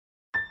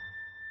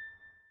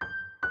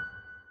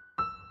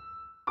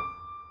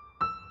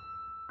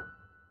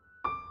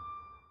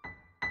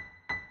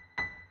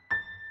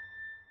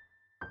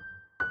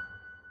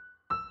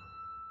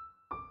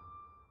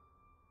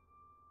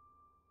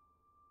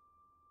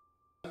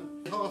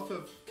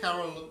of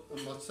Carol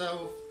and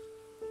myself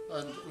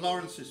and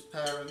Lawrence's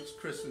parents,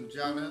 Chris and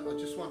Janet, I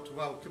just want to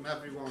welcome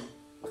everyone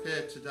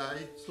here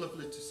today. It's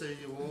lovely to see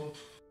you all.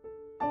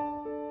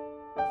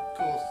 Of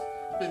course,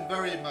 it's been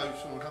very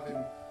emotional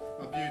having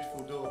my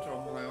beautiful daughter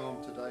on my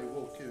arm today,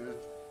 walking her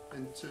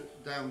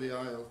down the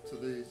aisle to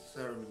the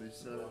ceremony.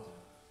 So.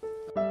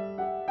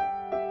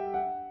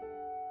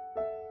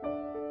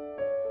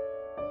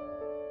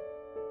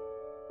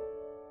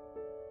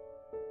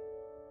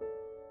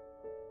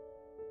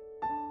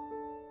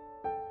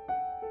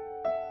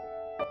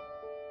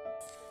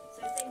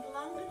 Think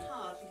long and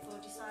hard before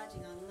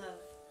deciding on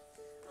love.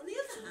 On the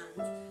other hand,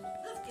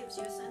 love gives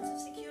you a sense of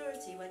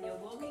security when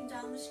you're walking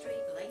down the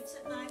street late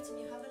at night and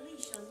you have a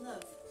leash on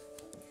love.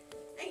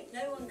 Ain't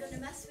no one gonna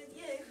mess with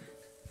you,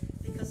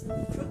 because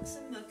crooks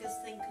and muggers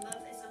think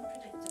love is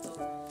unpredictable.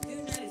 Who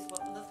knows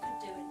what love could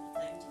do in its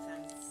own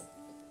defence.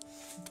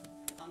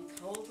 On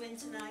cold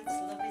winter nights,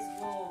 love is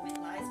warm.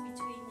 It lies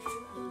between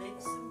you and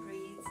lives and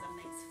breathes and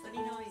makes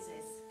funny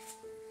noises.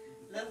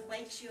 Love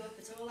wakes you up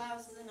at all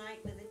hours of the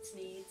night with its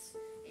needs.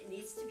 It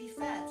needs to be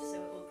fed so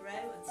it will grow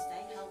and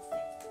stay healthy.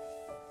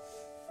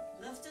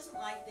 Love doesn't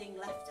like being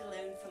left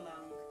alone for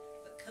long,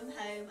 but come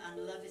home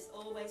and love is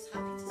always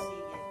happy to see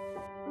you.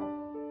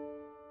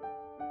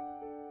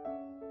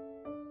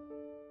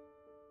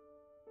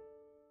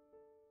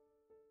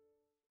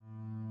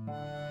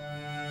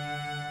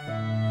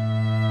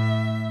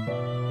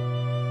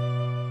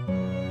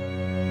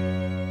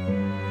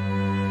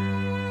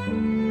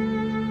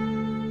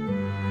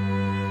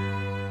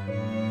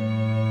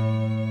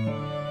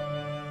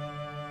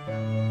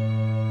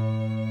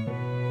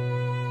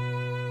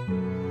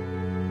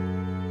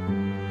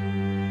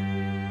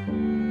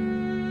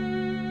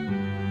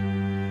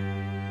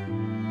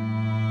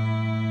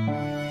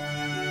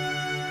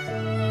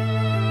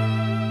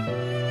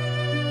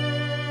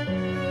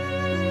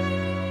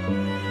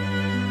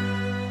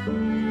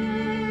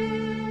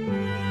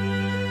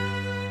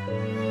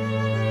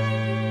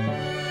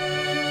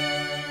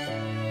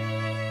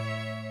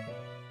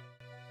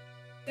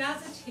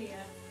 Gathered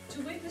here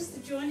to witness the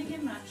joining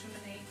in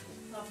matrimony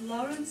of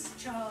Lawrence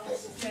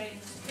Charles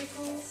James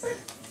Pickles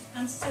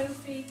and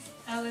Sophie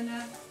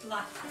Eleanor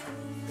Blackburn.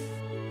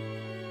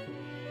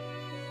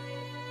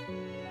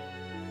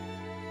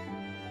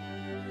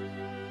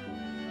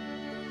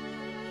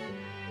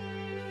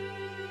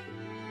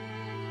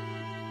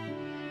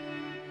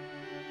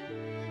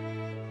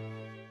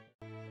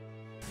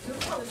 I do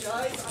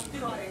apologise, I'm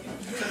crying.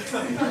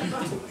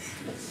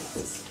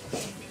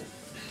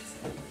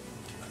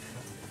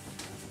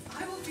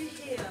 I will be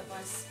here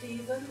by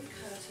Stephen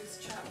Curtis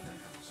Chapman.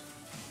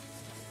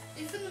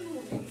 If in the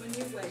morning when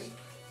you wake,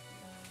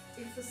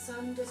 if the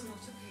sun does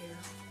not appear,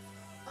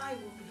 I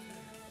will be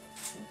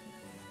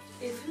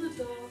here. If in the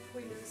dark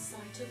we lose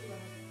sight of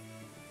love,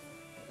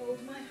 hold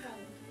my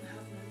hand and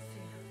have no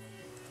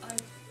fear.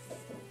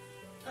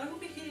 I will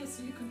be here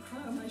so you can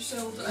cry on my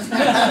shoulder.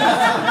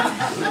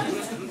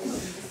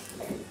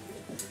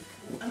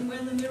 And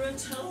when the mirror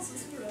tells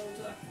us we're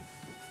older,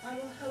 I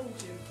will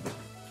hold you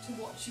to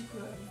watch you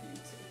grow in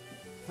beauty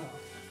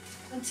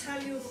and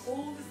tell you of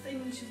all the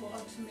things you are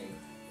to me.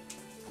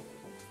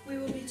 We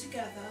will be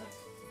together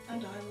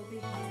and I will be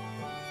here.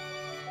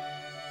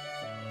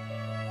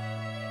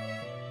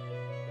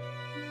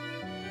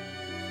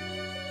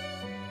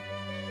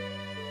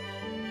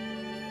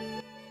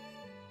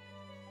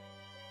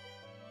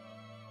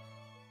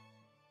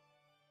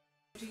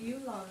 Do you,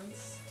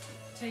 Lawrence,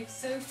 take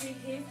Sophie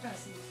here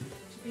present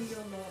to be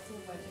your lawful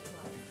wedded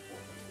wife?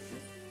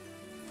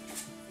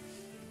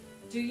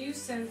 Do you,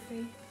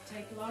 Sophie,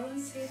 take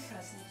Lawrence here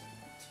present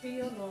to be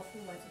your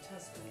lawful wedded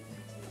husband?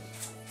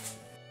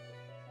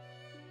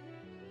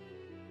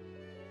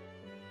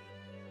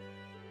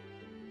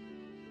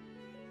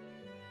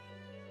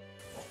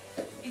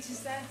 It is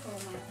therefore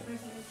my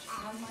privilege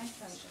and my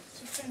pleasure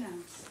to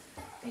pronounce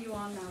that you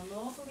are now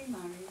lawfully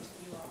married,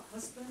 you are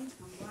husband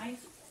and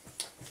wife.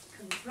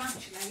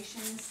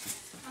 Congratulations,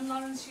 and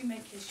Lawrence, you may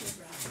kiss your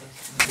bride.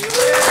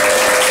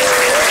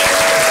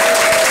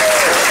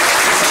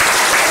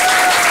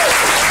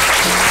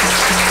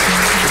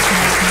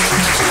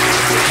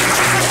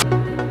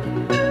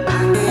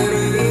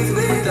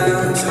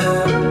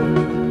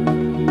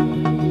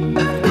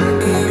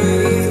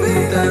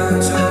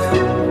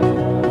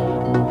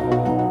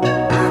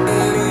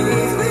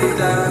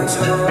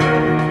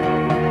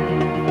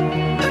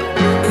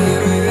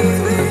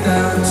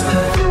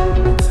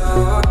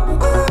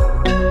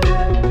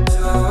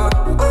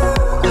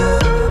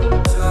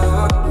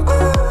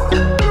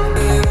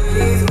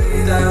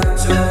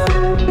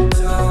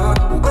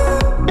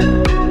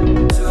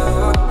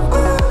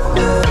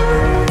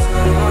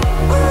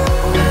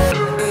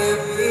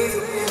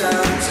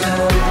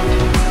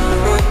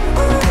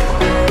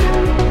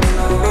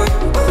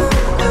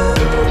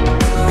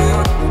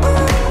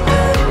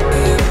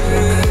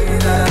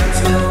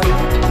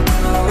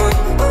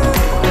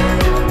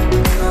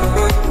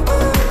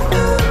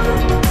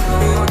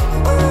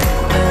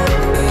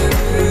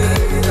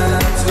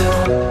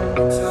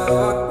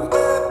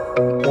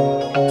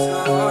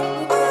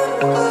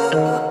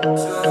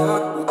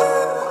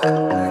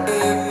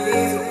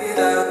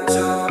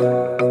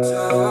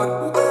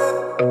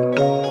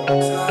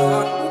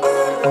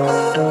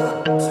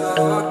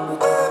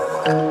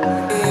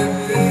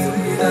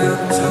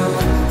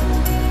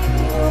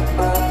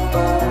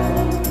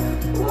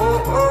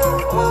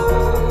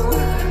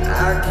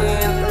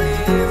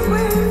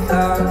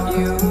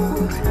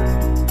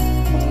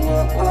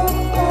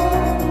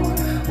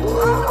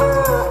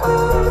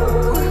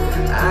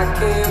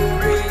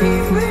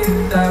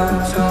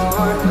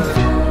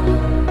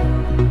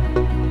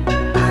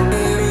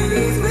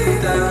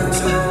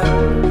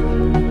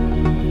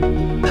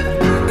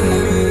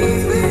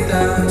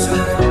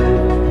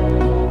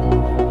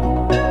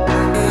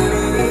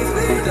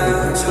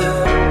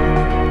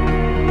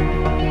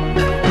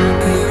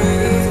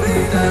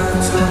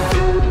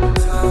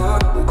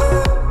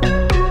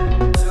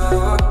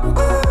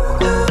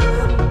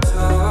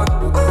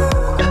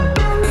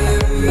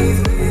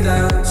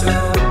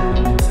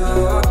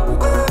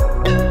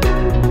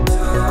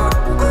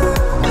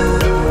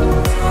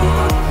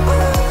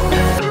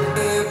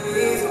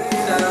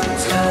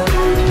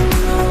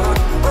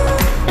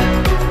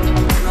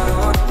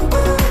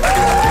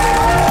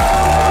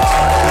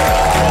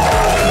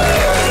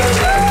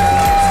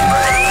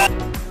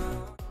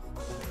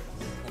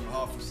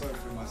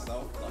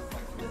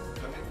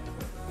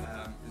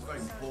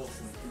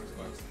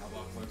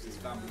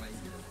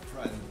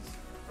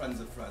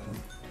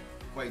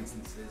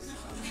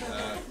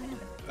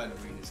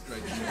 doing. It's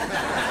great.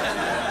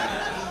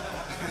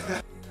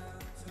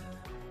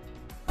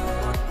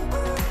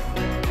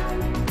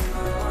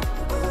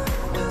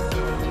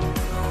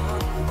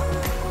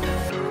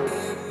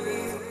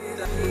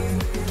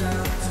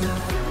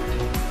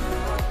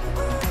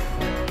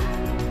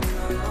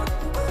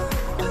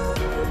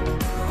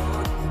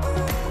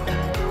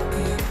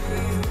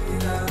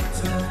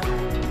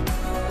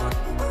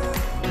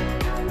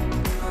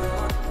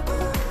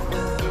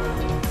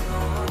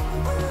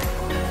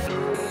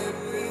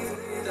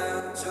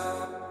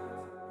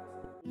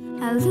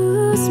 I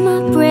lose my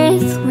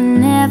breath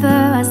whenever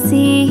I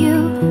see you.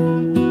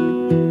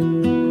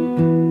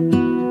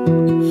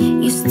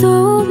 You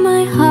stole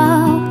my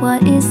heart,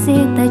 what is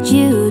it that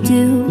you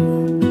do?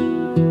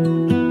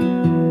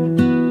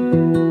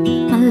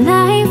 My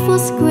life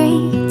was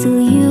great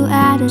till you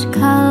added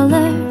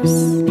colors.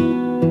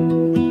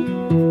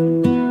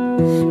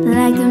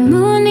 Like the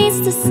moon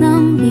needs the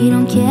sun, we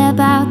don't care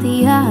about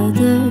the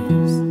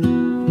others.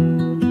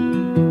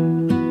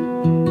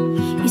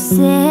 You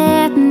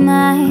set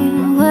my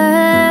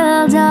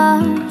world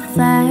on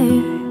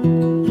fire.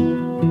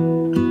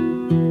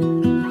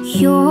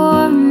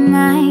 You're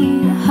my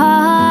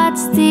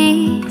heart's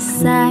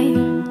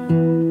desire.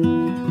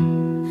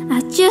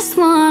 I just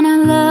wanna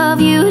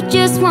love you,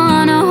 just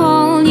wanna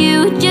hold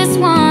you, just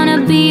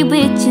wanna be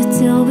with you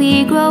till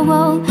we grow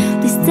old.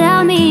 Please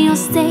tell me you'll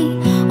stay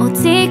or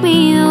take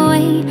me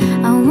away.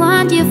 I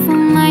want you for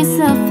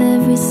myself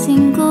every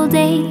single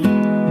day.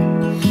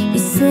 You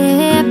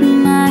set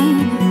my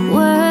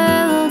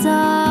world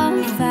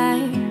on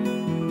fire.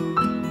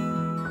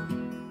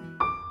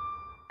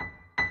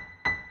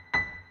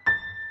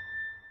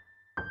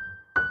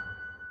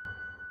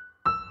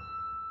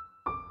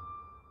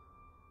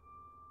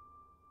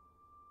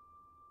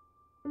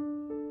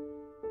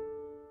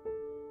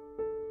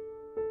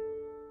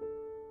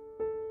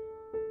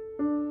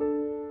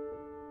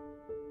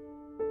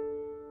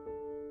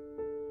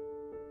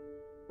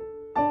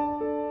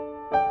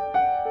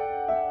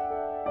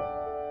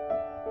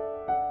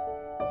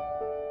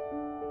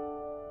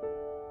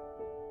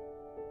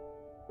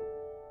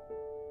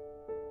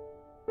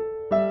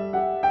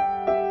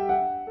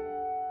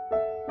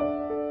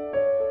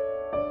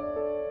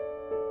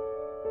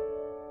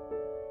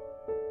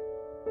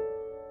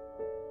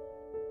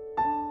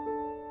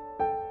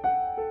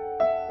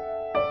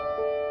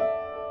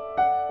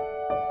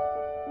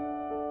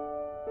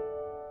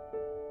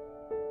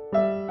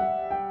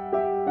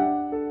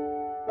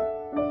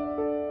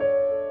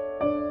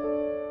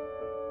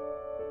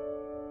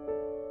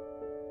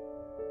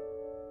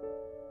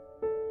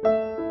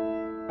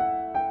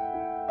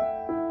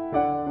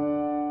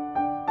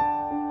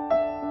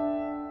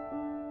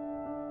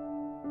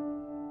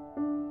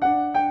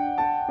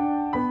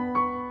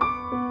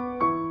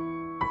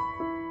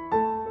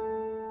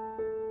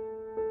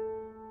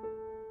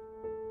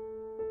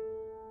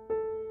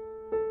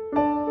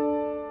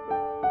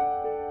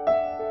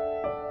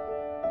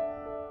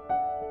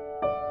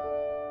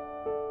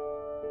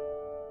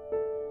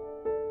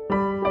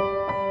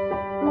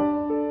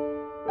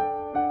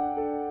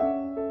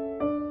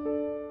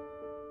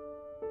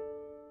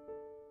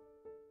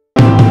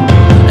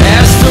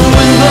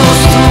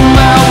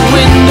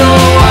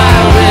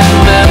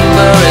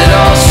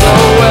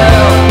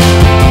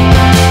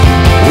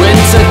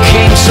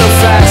 So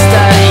fast.